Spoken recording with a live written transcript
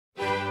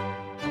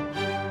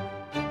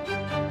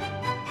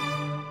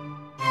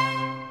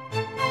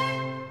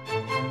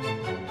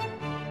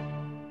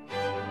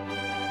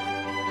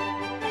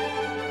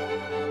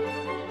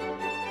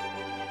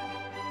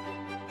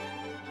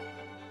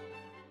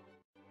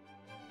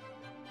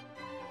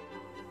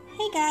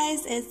Hey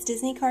guys, it's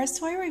Disney Cars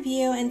Toy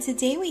Review, and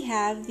today we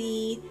have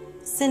the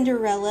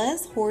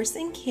Cinderella's horse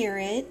and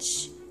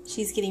carriage.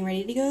 She's getting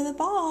ready to go to the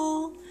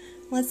ball.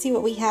 Let's see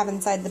what we have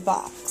inside the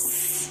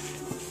box.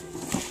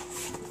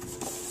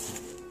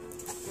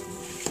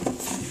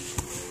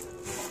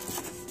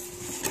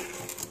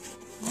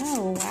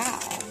 Oh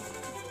wow.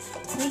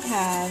 We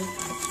have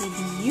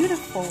a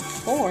beautiful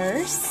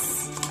horse.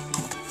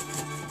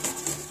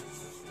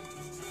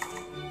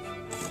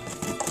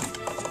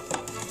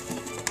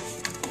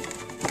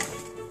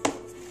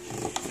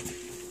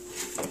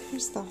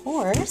 Here's the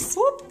horse.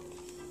 Whoop.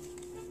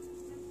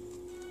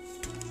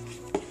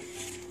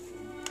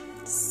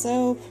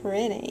 So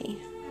pretty.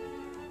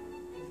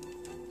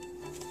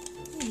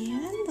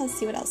 And let's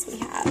see what else we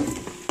have.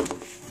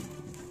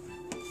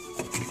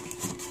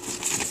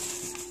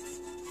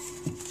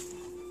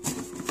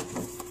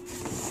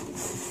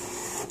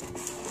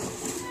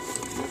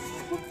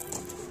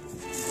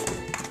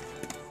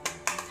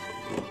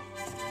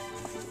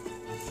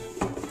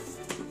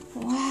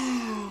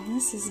 Wow,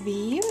 this is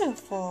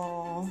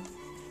beautiful.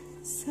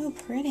 So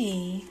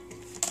pretty.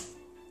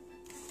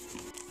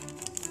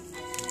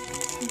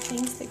 Some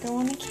things that go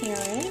on the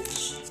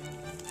carriage.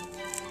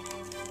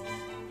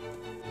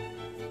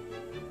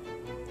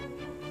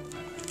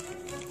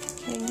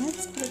 Okay,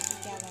 let's put it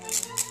together.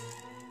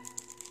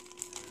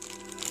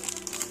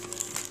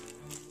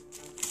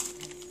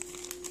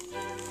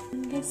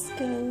 And this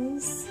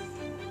goes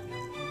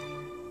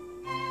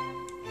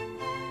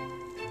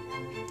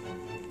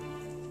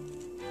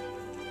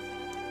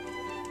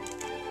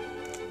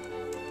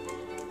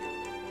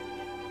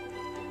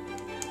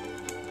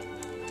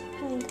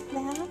like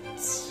that.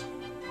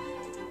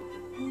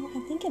 Well, I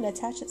think it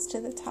attaches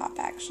to the top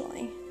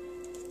actually.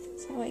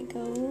 So it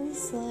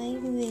goes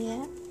like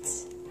that.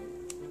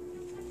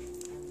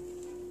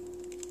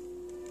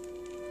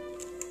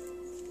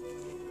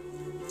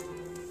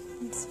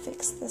 Let's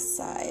fix this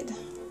side.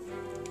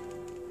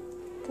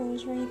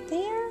 Goes right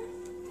there.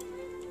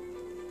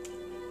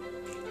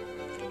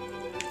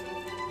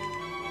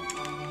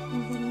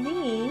 And then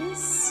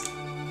these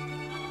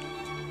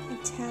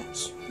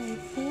attach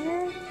right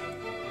there.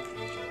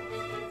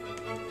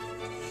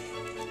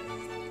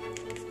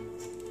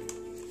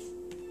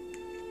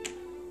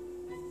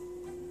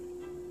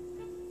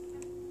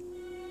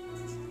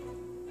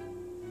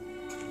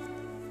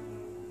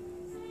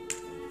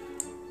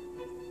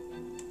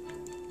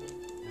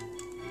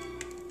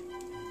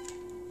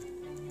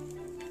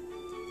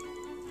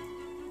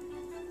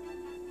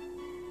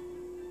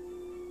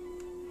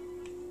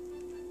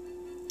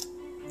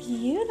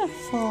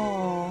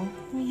 Beautiful.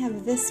 We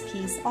have this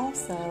piece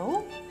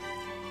also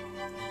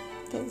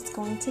that is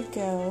going to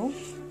go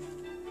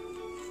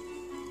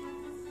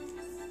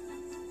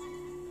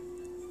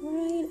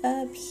right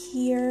up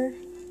here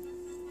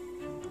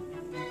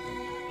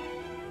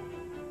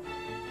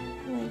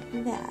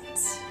like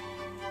that.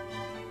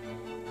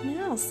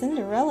 Now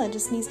Cinderella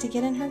just needs to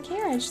get in her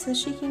carriage so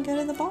she can go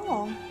to the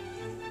ball.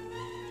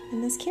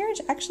 And this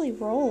carriage actually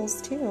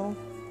rolls too.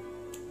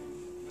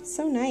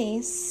 So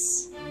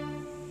nice.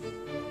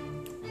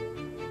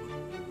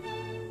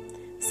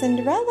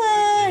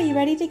 Cinderella, are you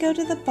ready to go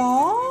to the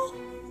ball?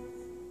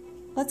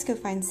 Let's go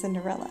find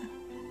Cinderella.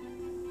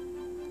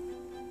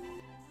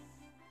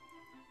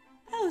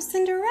 Oh,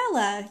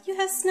 Cinderella, you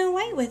have Snow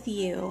White with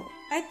you.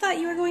 I thought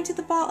you were going to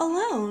the ball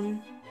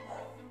alone.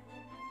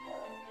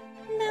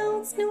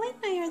 No, Snow White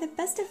and I are the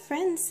best of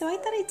friends, so I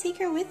thought I'd take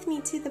her with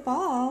me to the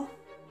ball.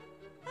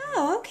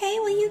 Oh, okay,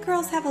 well you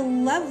girls have a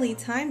lovely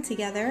time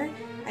together.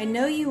 I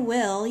know you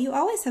will. You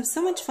always have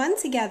so much fun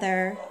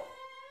together.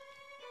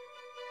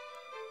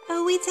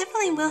 Oh, we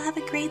definitely will have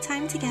a great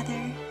time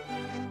together.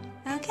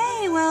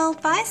 Okay, well,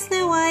 bye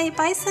Snow White,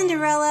 bye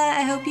Cinderella.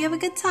 I hope you have a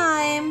good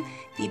time.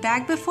 Be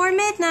back before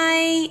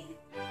midnight.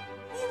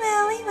 We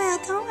will,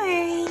 don't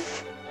worry.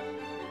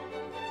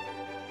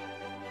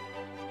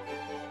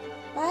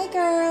 Bye,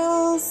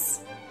 girls.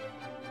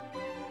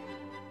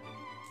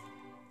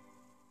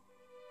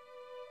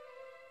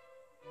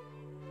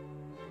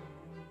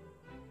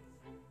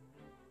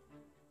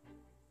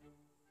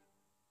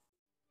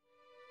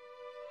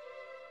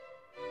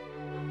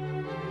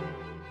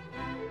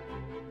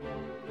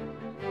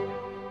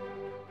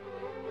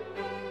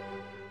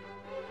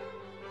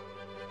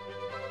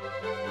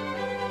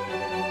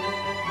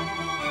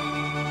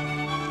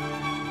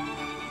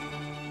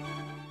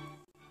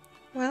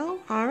 Well,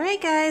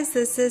 alright guys,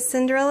 this is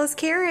Cinderella's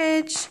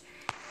carriage.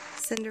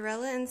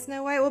 Cinderella and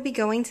Snow White will be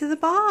going to the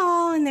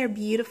ball in their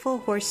beautiful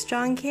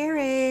horse-drawn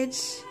carriage.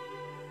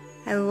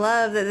 I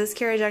love that this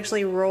carriage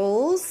actually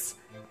rolls.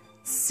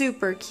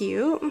 Super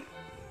cute.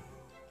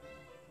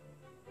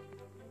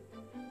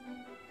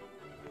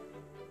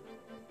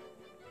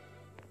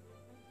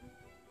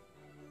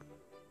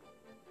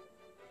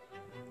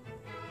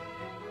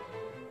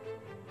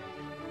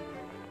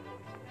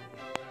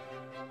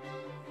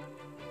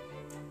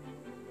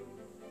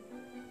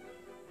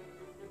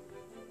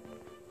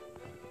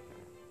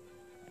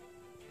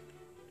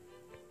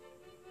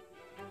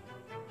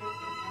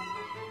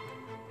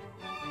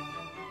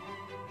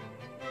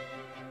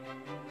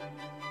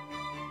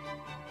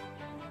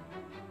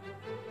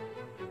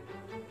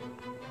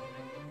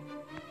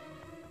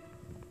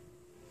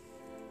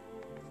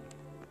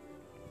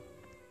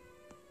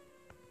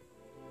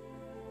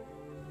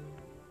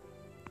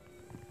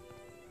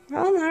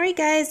 Well, alright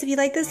guys, if you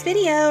like this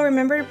video,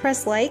 remember to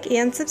press like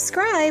and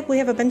subscribe. We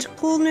have a bunch of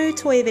cool new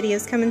toy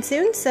videos coming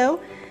soon, so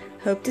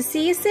hope to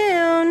see you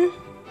soon.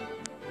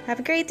 Have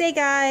a great day,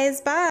 guys.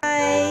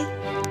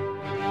 Bye.